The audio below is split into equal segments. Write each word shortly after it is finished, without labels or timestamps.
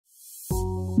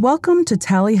Welcome to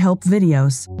TallyHelp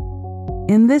videos.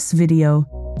 In this video,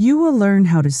 you will learn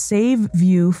how to save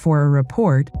view for a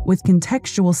report with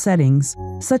contextual settings,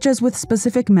 such as with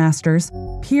specific masters,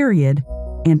 period,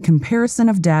 and comparison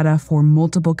of data for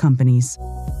multiple companies.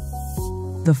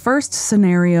 The first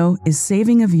scenario is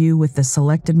saving a view with the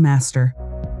selected master.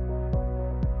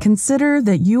 Consider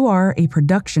that you are a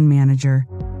production manager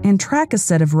and track a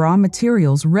set of raw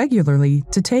materials regularly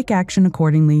to take action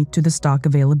accordingly to the stock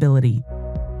availability.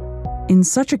 In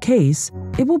such a case,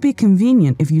 it will be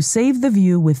convenient if you save the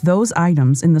view with those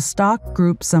items in the stock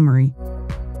group summary.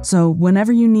 So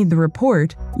whenever you need the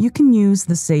report, you can use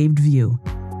the saved view.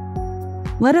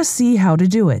 Let us see how to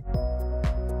do it.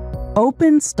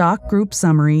 Open Stock Group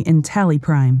Summary in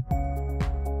TallyPrime.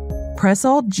 Press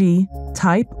Alt-G,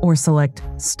 type or select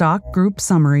Stock Group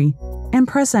Summary, and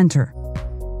press Enter.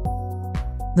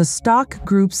 The Stock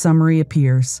Group Summary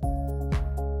appears.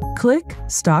 Click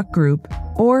Stock Group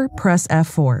or press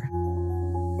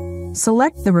F4.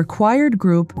 Select the required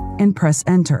group and press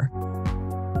Enter.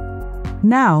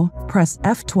 Now press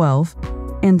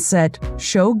F12 and set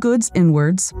Show Goods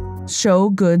Inwards, Show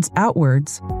Goods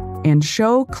Outwards, and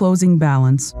Show Closing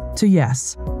Balance to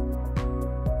Yes.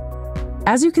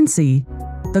 As you can see,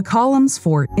 the columns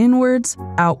for Inwards,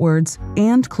 Outwards,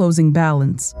 and Closing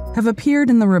Balance have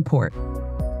appeared in the report.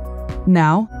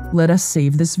 Now, let us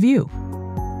save this view.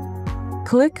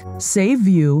 Click Save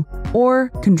View or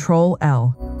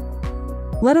Ctrl-L.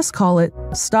 Let us call it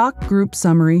Stock Group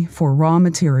Summary for Raw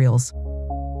Materials.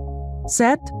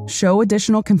 Set Show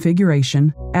Additional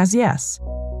Configuration as Yes.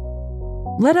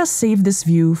 Let us save this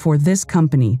view for this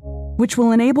company, which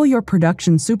will enable your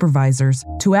production supervisors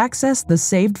to access the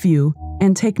saved view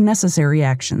and take necessary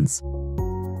actions.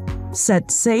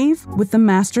 Set Save with the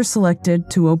master selected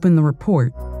to open the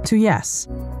report to Yes.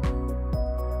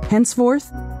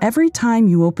 Henceforth, every time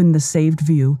you open the saved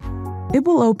view, it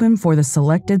will open for the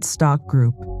selected stock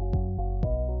group.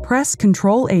 Press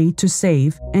Ctrl-A to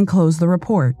save and close the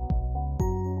report.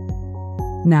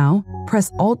 Now,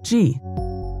 press Alt-G.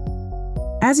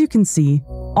 As you can see,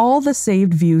 all the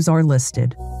saved views are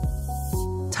listed.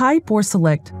 Type or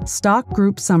select Stock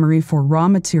Group Summary for Raw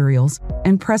Materials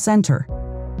and press Enter.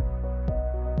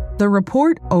 The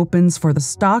report opens for the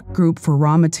stock group for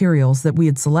raw materials that we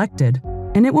had selected,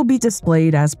 and it will be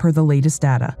displayed as per the latest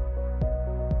data.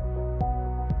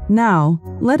 Now,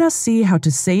 let us see how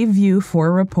to save view for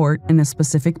a report in a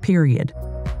specific period.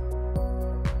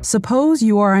 Suppose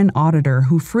you are an auditor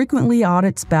who frequently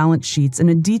audits balance sheets in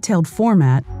a detailed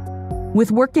format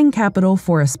with working capital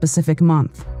for a specific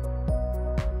month.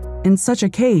 In such a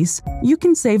case, you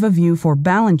can save a view for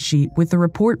balance sheet with the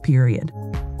report period.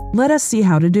 Let us see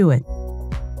how to do it.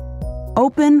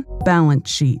 Open Balance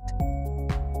Sheet.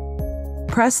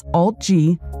 Press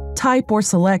Alt-G, type or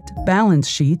select Balance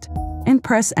Sheet, and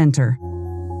press Enter.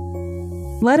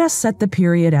 Let us set the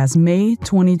period as May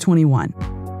 2021.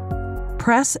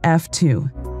 Press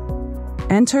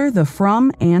F2. Enter the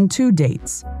from and to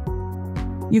dates.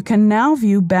 You can now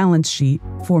view Balance Sheet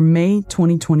for May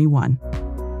 2021.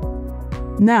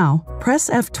 Now, press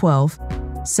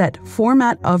F12, set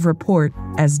Format of Report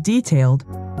as Detailed,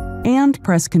 and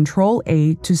press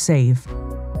Ctrl-A to save.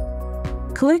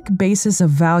 Click Basis of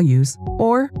Values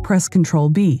or press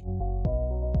Ctrl-B.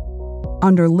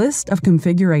 Under List of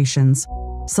Configurations,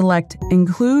 select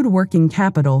Include Working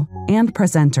Capital and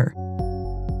press Enter.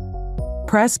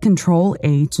 Press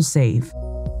Ctrl-A to save.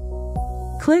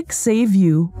 Click Save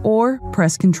View or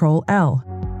press Ctrl-L.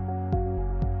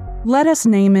 Let us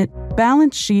name it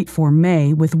Balance Sheet for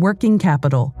May with Working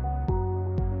Capital.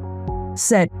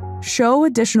 Set Show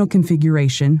Additional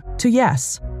Configuration to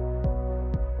Yes.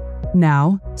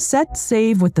 Now, set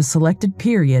Save with the selected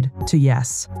period to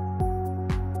Yes.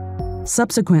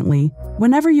 Subsequently,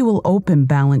 whenever you will open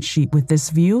Balance Sheet with this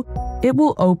view, it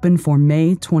will open for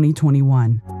May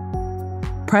 2021.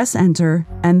 Press Enter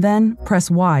and then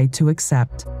press Y to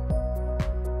accept.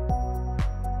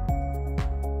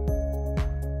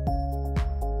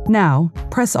 Now,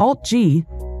 press Alt-G,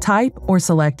 type or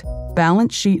select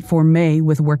Balance Sheet for May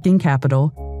with Working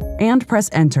Capital, and press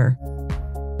Enter.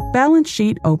 Balance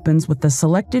Sheet opens with the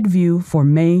selected view for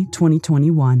May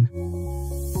 2021.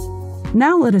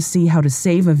 Now let us see how to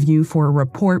save a view for a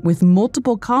report with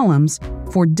multiple columns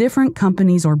for different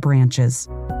companies or branches.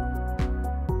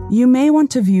 You may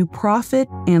want to view Profit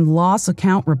and Loss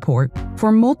Account report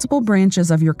for multiple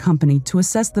branches of your company to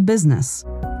assess the business.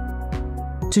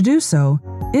 To do so,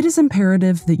 it is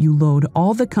imperative that you load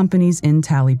all the companies in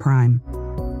TallyPrime.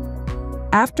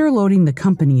 After loading the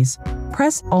companies,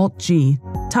 press Alt-G,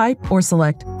 type or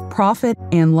select Profit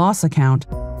and Loss Account,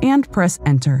 and press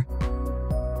Enter.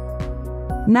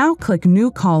 Now click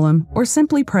New Column or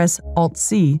simply press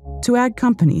Alt-C to add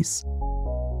companies.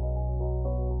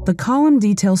 The column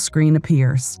details screen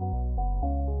appears.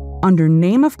 Under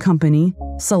Name of Company,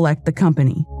 select the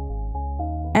company.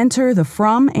 Enter the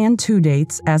from and to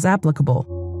dates as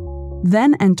applicable.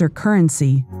 Then enter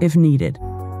currency if needed.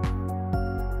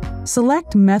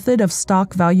 Select Method of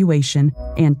Stock Valuation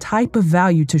and type of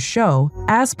value to show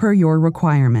as per your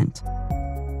requirement.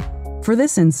 For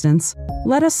this instance,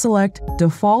 let us select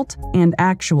Default and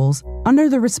Actuals under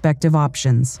the respective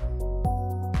options.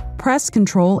 Press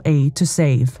Ctrl-A to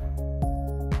save.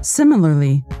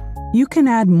 Similarly, you can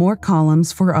add more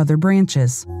columns for other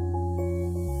branches.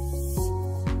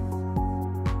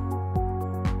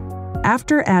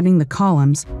 After adding the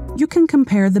columns, you can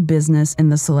compare the business in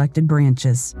the selected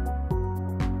branches.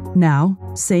 Now,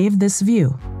 save this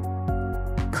view.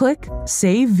 Click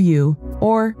Save View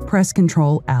or press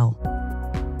Ctrl-L.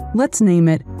 Let's name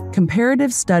it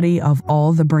Comparative Study of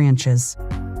All the Branches.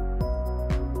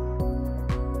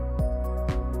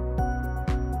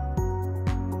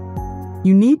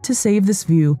 You need to save this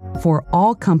view for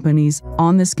all companies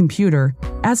on this computer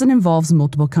as it involves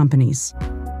multiple companies.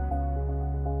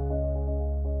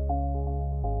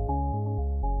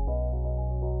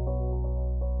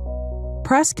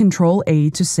 Press Ctrl-A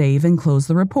to save and close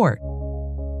the report.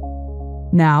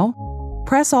 Now,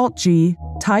 press Alt-G,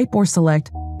 type or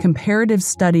select Comparative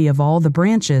Study of All the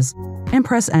Branches, and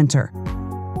press Enter.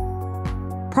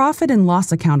 Profit and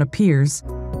loss account appears,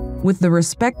 with the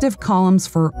respective columns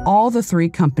for all the 3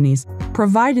 companies,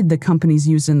 provided the companies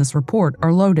used in this report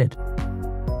are loaded.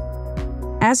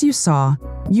 As you saw,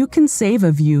 you can save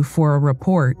a view for a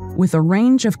report with a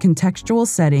range of contextual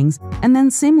settings and then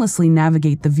seamlessly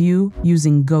navigate the view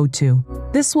using Go To.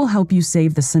 This will help you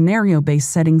save the scenario-based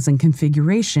settings and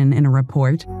configuration in a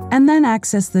report, and then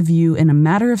access the view in a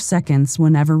matter of seconds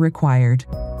whenever required.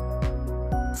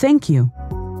 Thank you.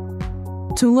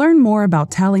 To learn more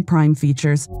about TallyPrime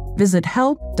features, visit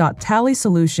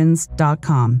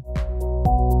help.tallysolutions.com.